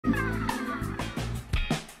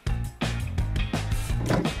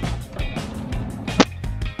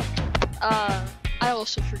I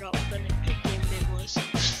also forgot what the game name was.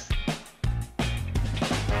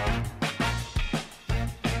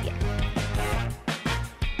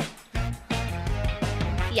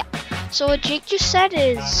 Yeah. So what Jake just said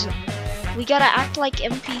is we gotta act like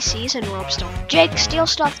NPCs and rob stuff. Jake, steal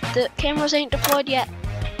stuff. The cameras ain't deployed yet.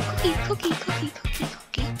 Cookie, cookie, cookie, cookie,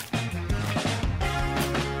 cookie.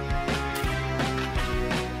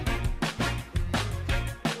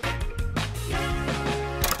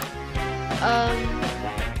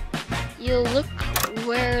 You look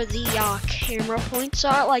where the camera points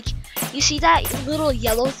are. Like, you see that little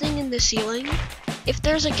yellow thing in the ceiling? If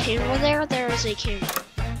there's a camera there, there is a camera.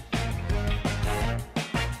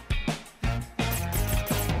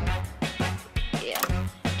 Yeah,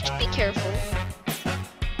 just be careful.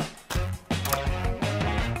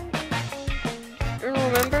 And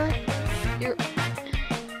remember,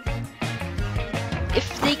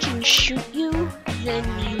 if they can shoot you, then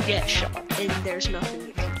you get shot, and there's nothing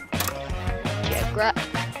you can do. Yeah,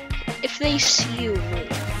 if they see you move,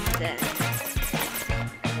 then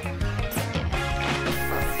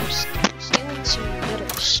I'm stealing some metal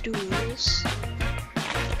stools.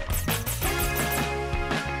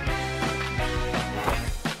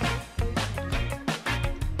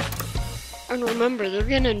 And remember, they're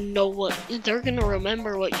gonna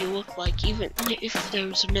remember what you look like, even if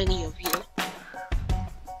there's many of you.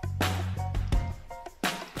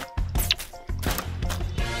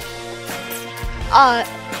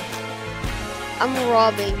 I'm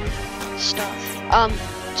robbing stuff.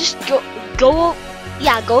 Just go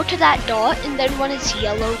to that dot, and then when it's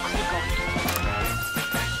yellow, click on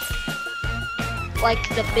it. Like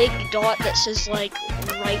the big dot that says like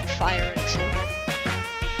right fire exit.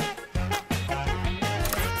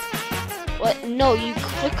 What? No, you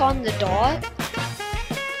click on the dot.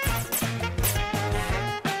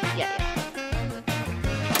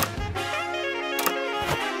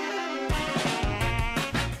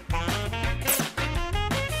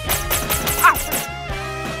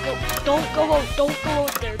 Don't go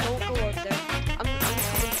out there, don't go out there.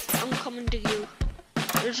 I'm coming to you.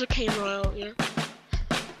 There's a camera out here.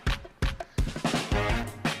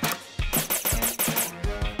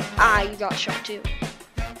 Ah, you got shot too.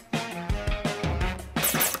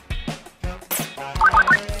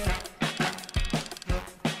 Wait.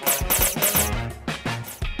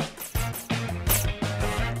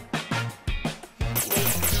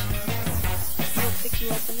 I'll pick you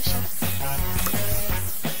up in a sec.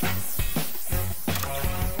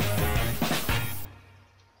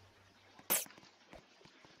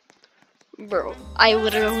 Bro, I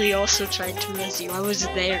literally also tried to miss you. I was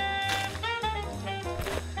there.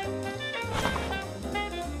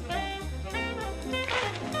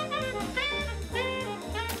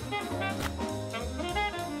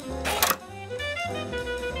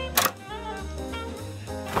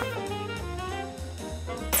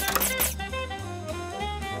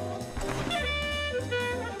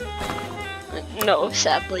 No,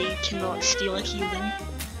 sadly, you cannot steal a human.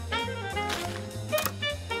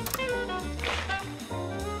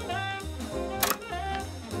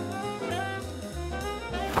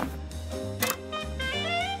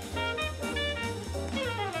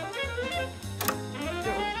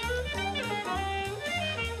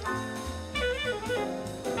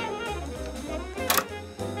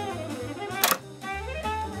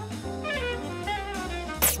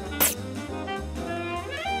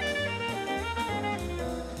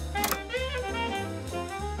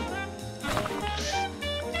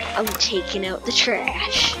 I'm taking out the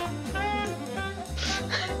trash.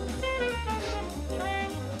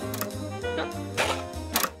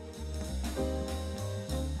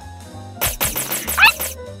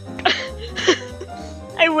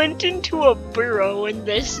 I went into a burrow and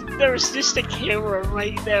there was just a camera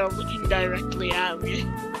right there looking directly at me.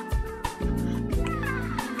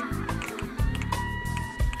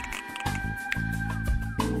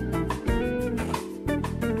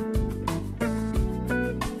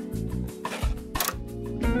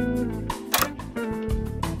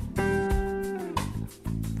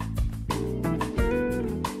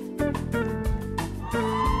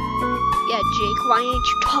 Jake, why ain't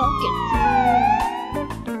you talking?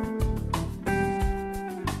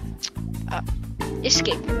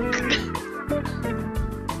 Escape.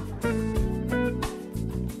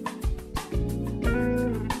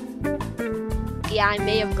 Yeah, I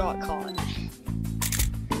may have got caught.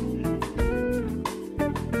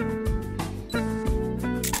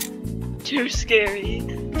 Too scary.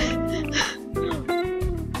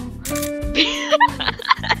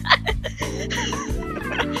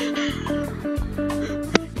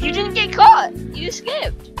 You didn't get caught. You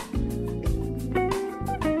escaped.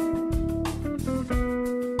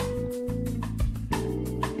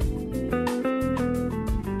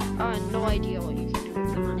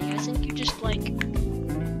 just like,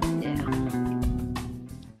 yeah.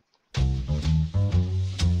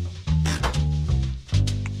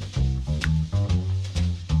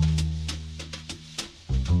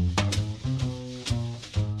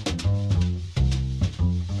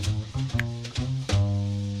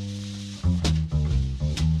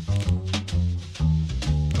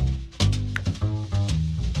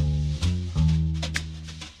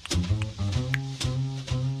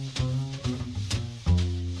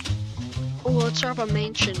 Oh, let's rob a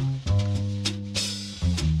mansion.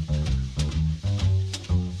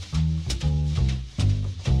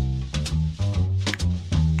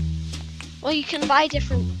 Well, you can buy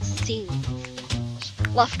different themes.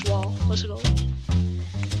 Left wall, let's go.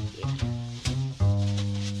 Yeah.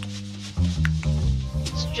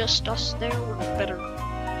 It's just us there, we're better.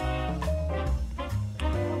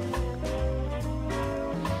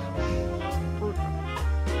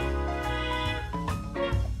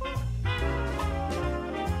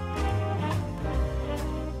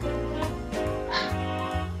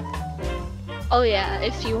 Oh yeah,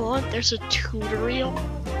 if you want, there's a tutorial.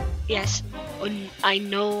 Yes, I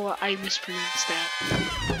know I mispronounced that.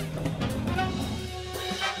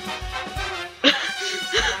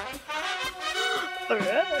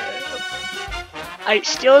 Alright. Alright,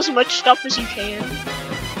 steal as much stuff as you can.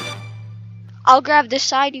 I'll grab this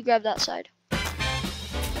side, you grab that side.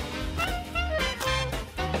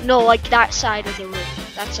 No, like that side of the room.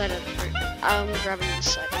 That side of the room. I'm grabbing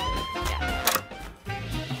this side.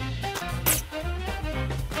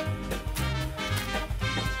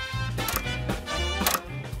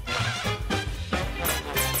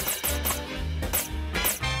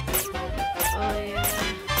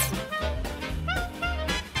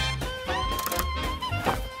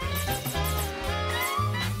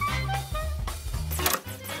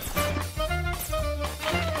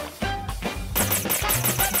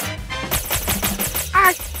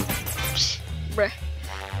 Bruh.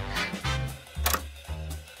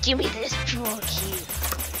 Give me this draw key.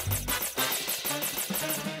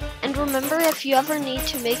 And remember, if you ever need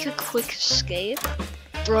to make a quick escape,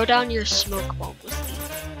 throw down your smoke bomb with me.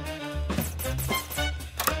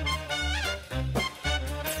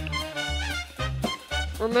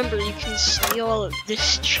 Remember, you can steal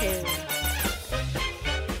this chair.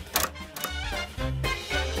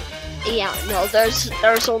 Yeah, no,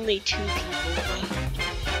 there's only 2 people.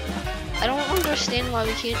 I don't understand why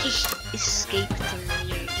we can't just escape through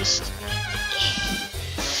here. Just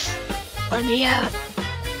let me out.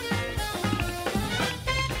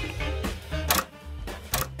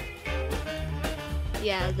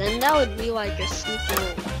 Yeah, then that would be like a sneak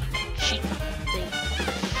little cheat thing.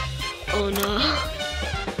 Oh no.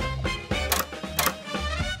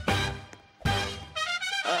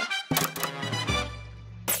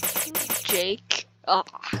 Jake. Oh.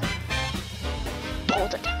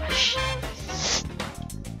 Balderdash.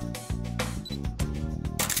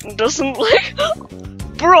 Doesn't like.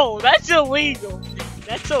 Bro, that's illegal.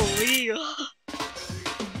 That's illegal.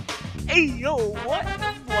 Hey yo, what?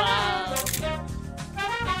 Wow.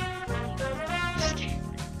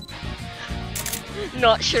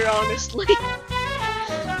 Not sure, honestly.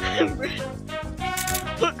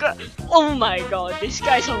 Oh my god, this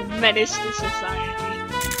guy's a menace to society.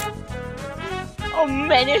 A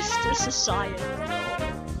menace to society.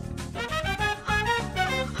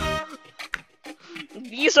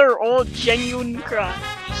 These are all genuine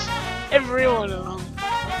crimes. Every one of them.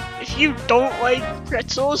 If you don't like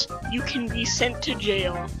pretzels, you can be sent to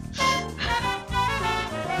jail.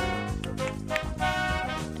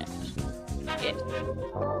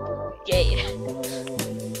 Yeah.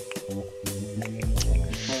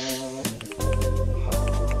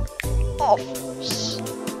 Offers.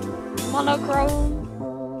 Monochrome.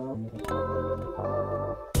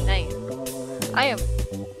 Dang. I am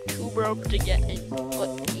too broke to get in.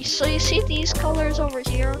 Look, so you see these colors over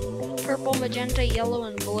here? Purple, magenta, yellow,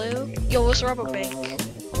 and blue? Yo, let's rob a bank.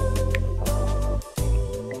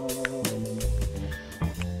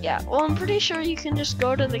 Yeah, well, I'm pretty sure you can just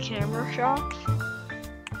go to the camera shop.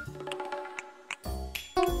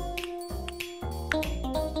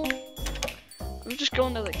 I'm just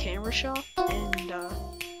going to the camera shop, and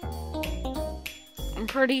I'm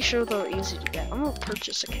pretty sure they're easy to get. I'm gonna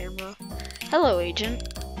purchase a camera. Hello, agent.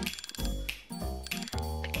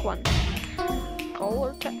 Pick one. Call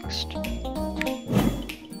or text.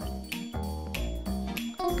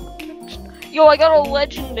 Yo, I got a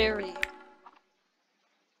legendary.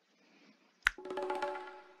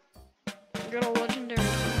 I got a legendary.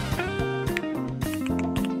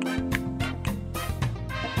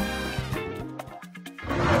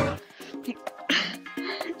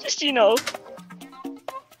 Just, you know.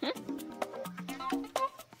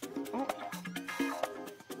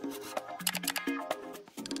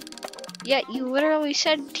 Yeah, you literally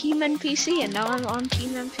said Team NPC, and now I'm on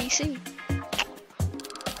Team NPC.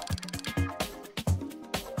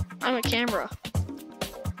 I'm a camera.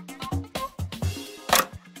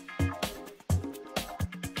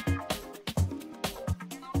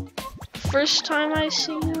 First time I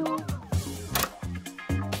see you.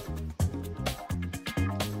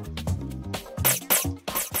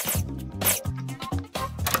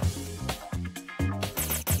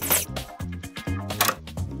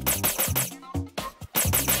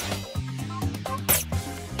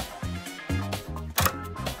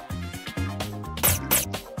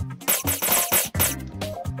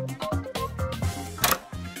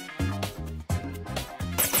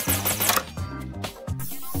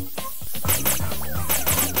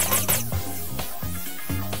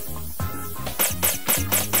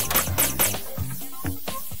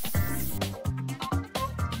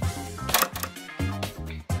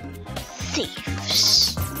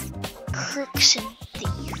 Thieves. Crooks and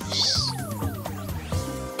thieves.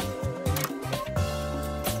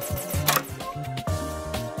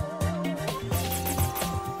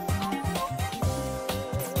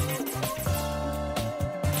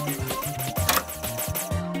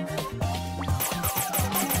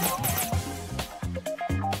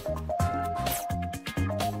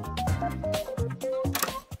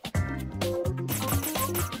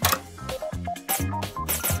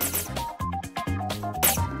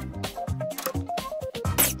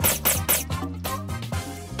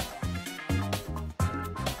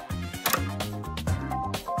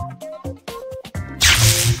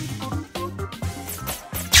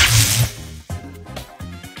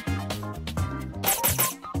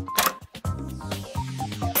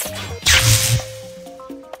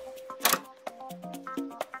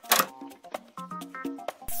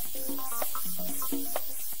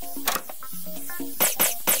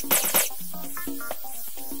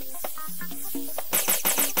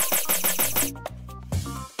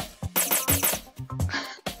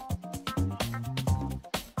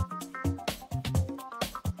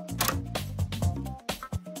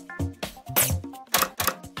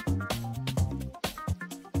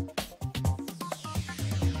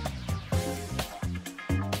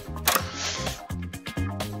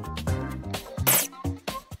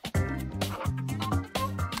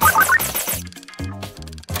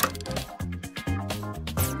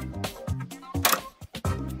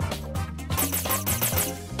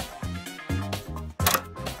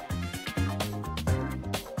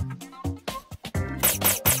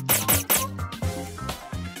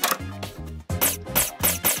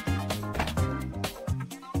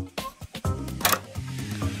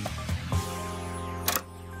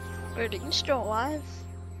 Wait, are you still alive?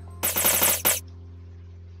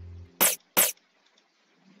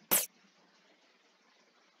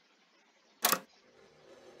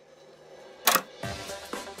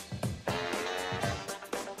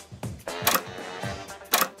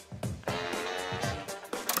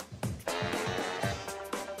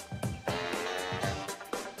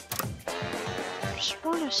 I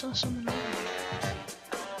swear I saw someone over there.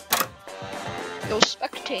 Yo,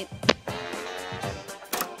 spectate.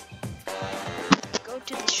 Go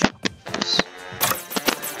to the shops.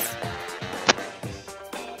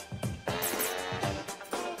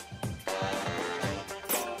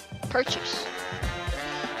 Purchase.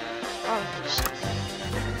 Oh, this.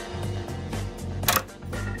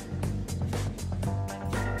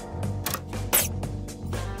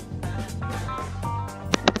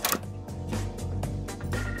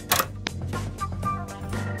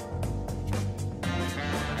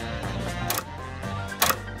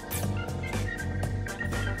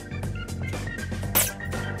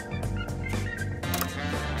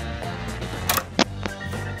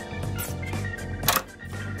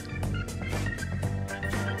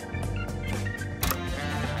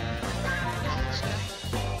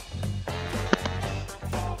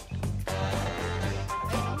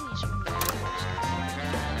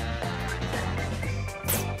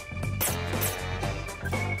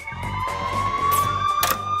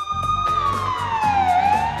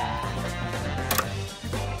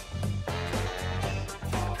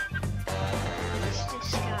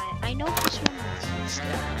 I know this one is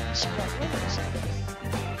this but what is it?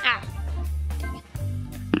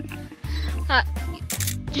 Ah.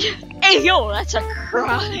 Hey yo, that's a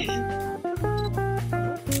crime.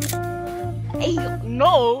 Hey yo,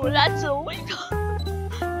 no, that's illegal.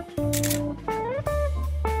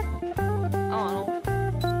 Oh no.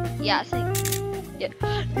 Yeah, I think. Yeah.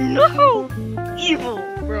 No! Evil,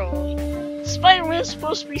 bro. Spider-Man's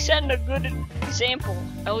supposed to be setting a good example.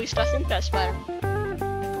 At least I think that's Spider-Man.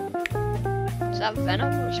 Is that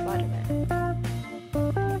Venom or Spider-Man?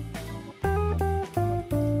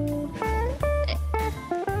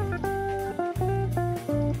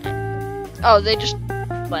 Oh, they just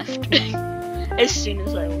left as soon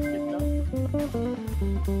as I opened them.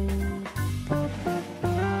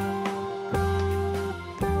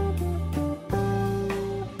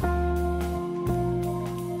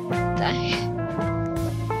 Dang.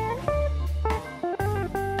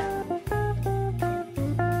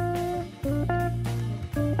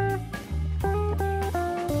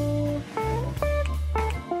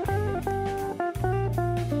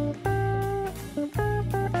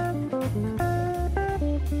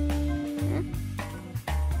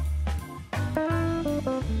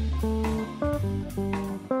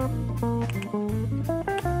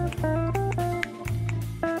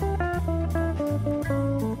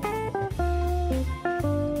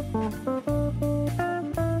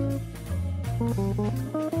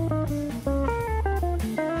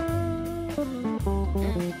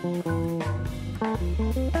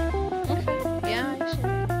 Yeah, I see.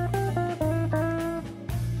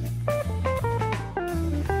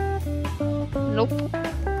 Nope.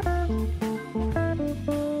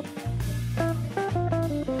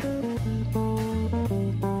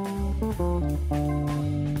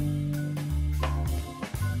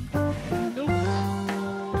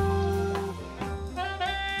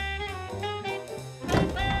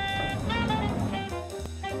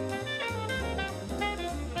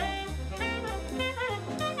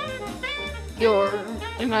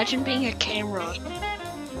 Imagine being a camera.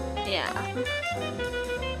 Yeah.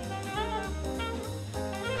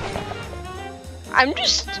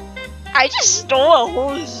 I just stole a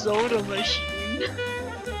whole soda machine.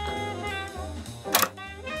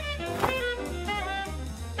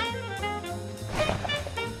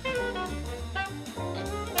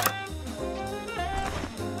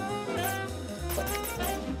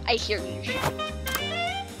 I hear you.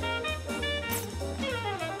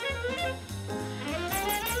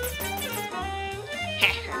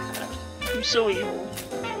 I'm so evil.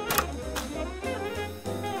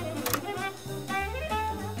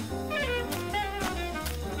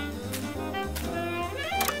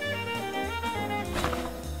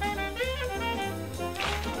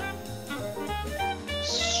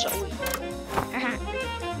 So evil.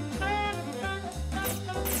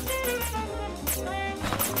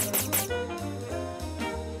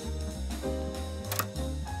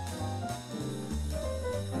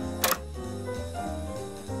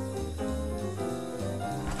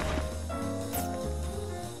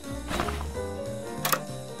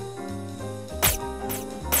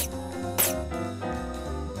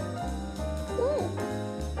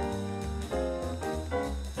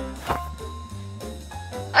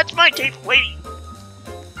 That's my tape, wait!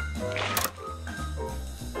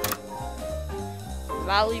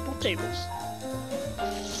 Valuable tables.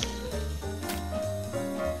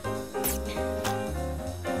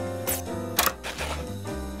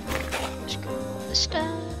 Let's go with the stuff.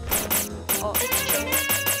 Oh, it's true.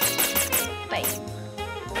 Bye.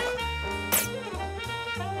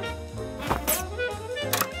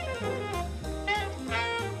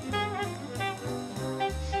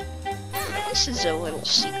 This is a little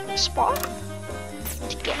secret spot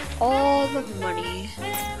to get all the money.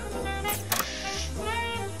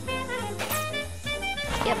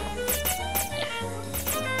 Yep.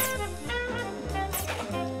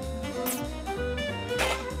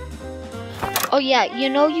 Oh yeah, you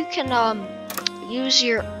know you can use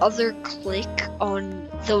your other click on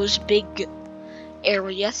those big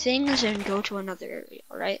area things and go to another area,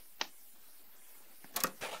 right?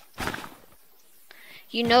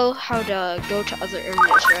 You know how to go to other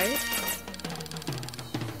areas, right?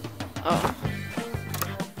 Oh.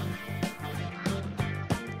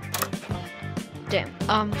 Damn.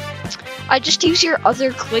 I just use your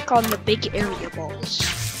other click on the big area balls.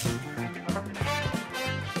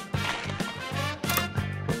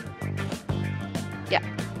 Yeah.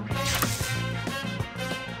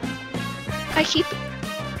 I keep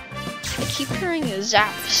hearing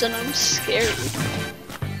zaps and I'm scared.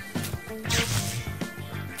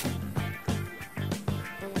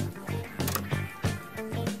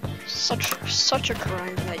 Such a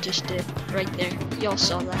crime I just did right there. Y'all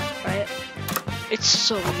saw that, right? It's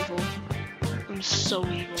so evil. I'm so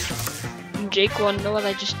evil. And Jake wanna know what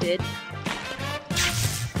I just did?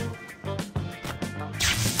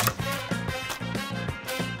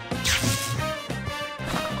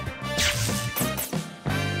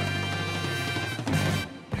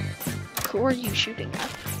 Who are you shooting at?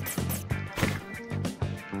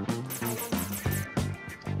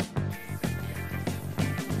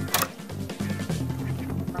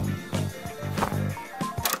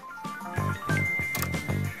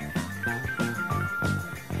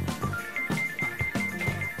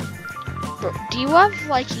 Bro, do you have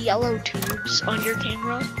like yellow tubes? cubes on your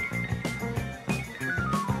camera?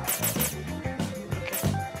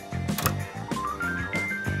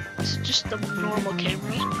 It's just the normal camera.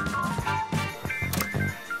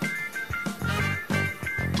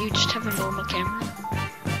 Do you just have a normal camera?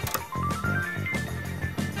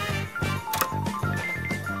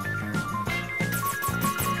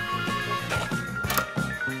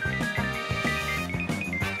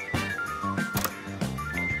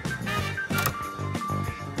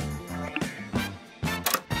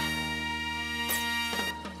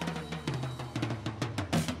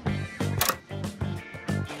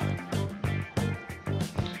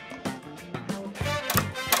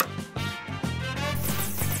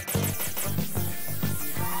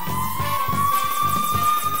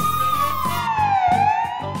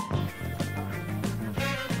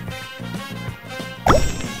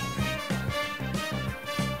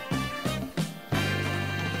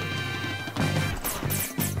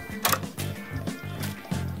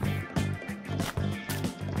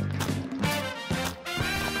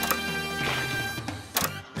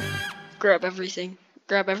 Grab everything.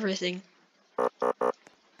 Grab everything.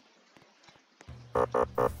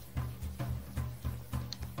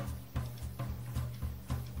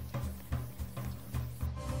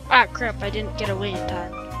 Ah, crap, I didn't get away in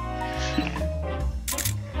time.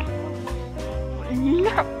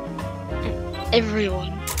 No!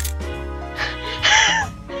 Everyone.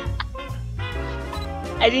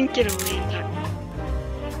 I didn't get away in time.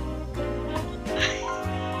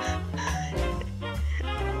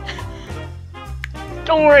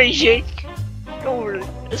 Don't worry, Jake. Don't worry.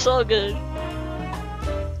 It's all good.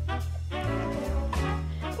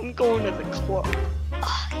 I'm going to the club.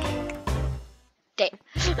 Dang.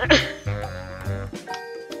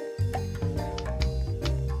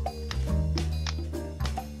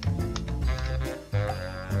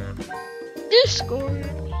 Discord.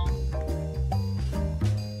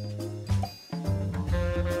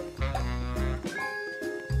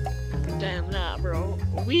 Damn, nah, bro.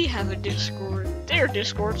 We have a Discord. Their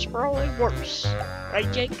Discord's probably worse.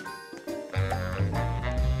 Right, Jake?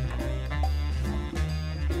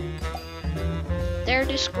 Their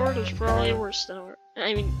Discord is probably worse than ours.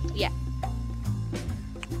 I mean, yeah.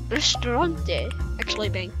 Restaurante. Actually,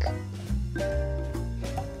 bank.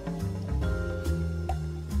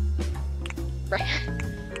 Right.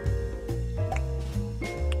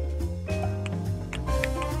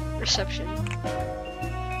 Reception.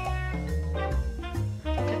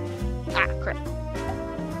 Okay. Ah, crap.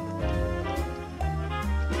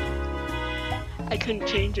 I couldn't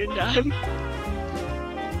change in time.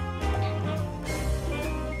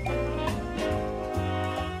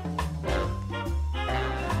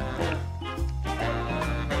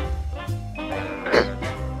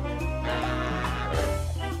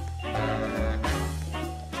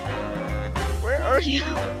 Where are you?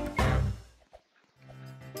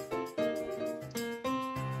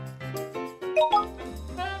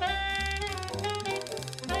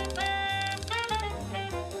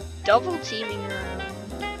 Double teaming around.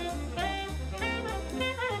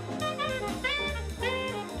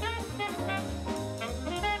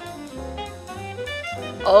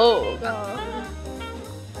 Oh god.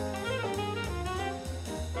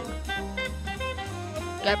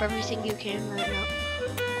 Grab everything you can right now.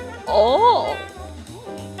 Oh!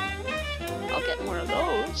 I'll get more of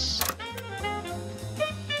those.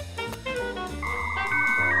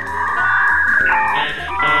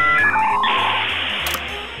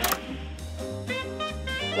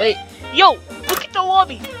 Wait, yo, look at the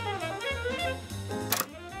lobby.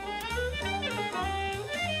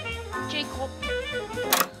 Jake,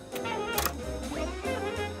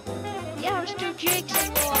 yeah, there's two Jakes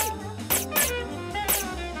in the lobby.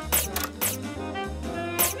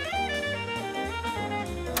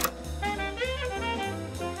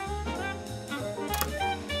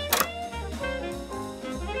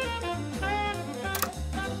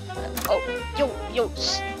 Oh, yo.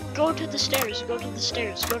 Go to the stairs, go to the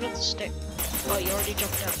stairs, go to the stairs. Oh, you already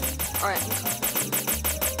jumped down. Alright,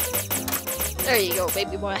 there you go,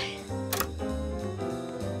 baby boy.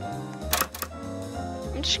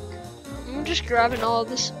 I'm just grabbing all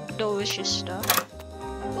this delicious stuff.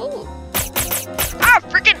 Ooh. Ah,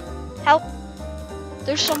 freaking help.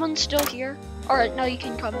 There's someone still here. Alright, now you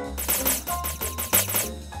can come.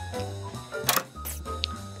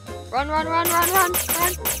 Run.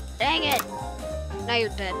 Dang it. Now you're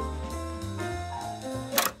dead.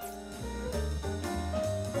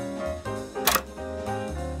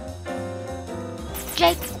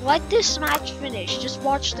 Jake, let this match finish. Just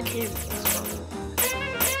watch the camera.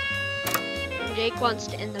 Jake wants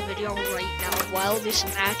to end the video right now while this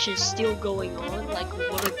match is still going on. Like,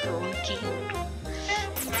 what a grunty.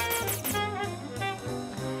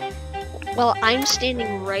 Well, I'm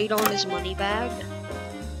standing right on his money bag.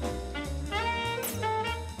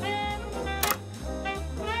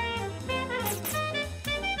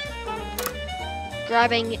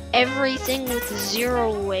 Grabbing everything with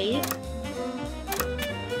 0 weight.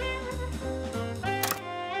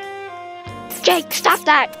 Jake, stop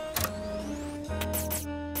that!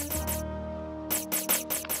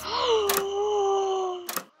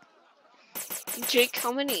 Jake,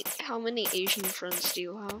 how many Asian friends do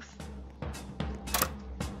you have?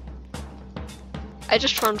 I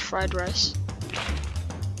just found fried rice.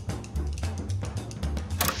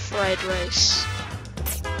 Fried rice.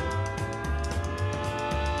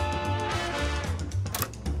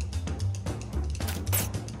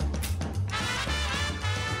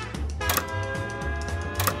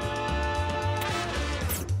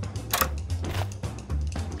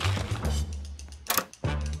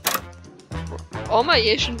 All my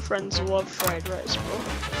Asian friends love fried rice, bro.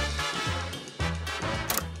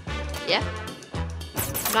 Yeah.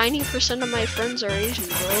 90% of my friends are Asian,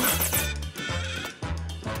 bro.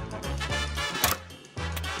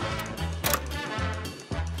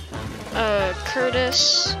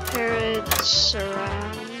 Curtis, Herod,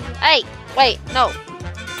 Surround. Hey! Wait, no!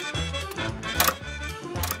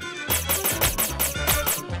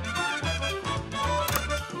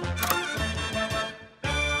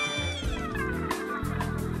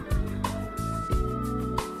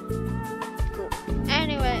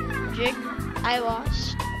 Jake, I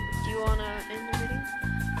lost. Do you wanna end the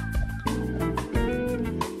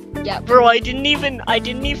video? Yeah, bro, I didn't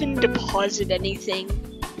even deposit anything,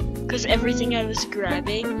 cause everything I was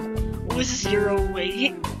grabbing was 0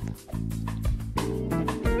 weight.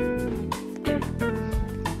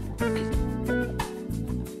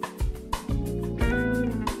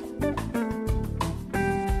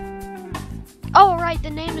 Oh right, the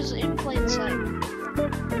name is in plain sight.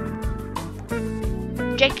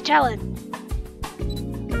 Jake, tell him.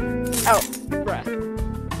 Oh, bruh.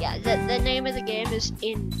 Yeah, the name of the game is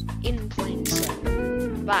in plain sight.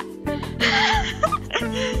 But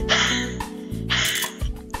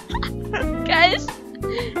guys,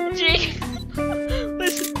 Jake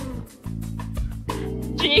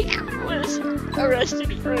was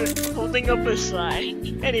arrested for holding up a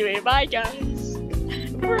sign. Anyway, bye guys.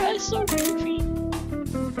 Bruh, so goofy.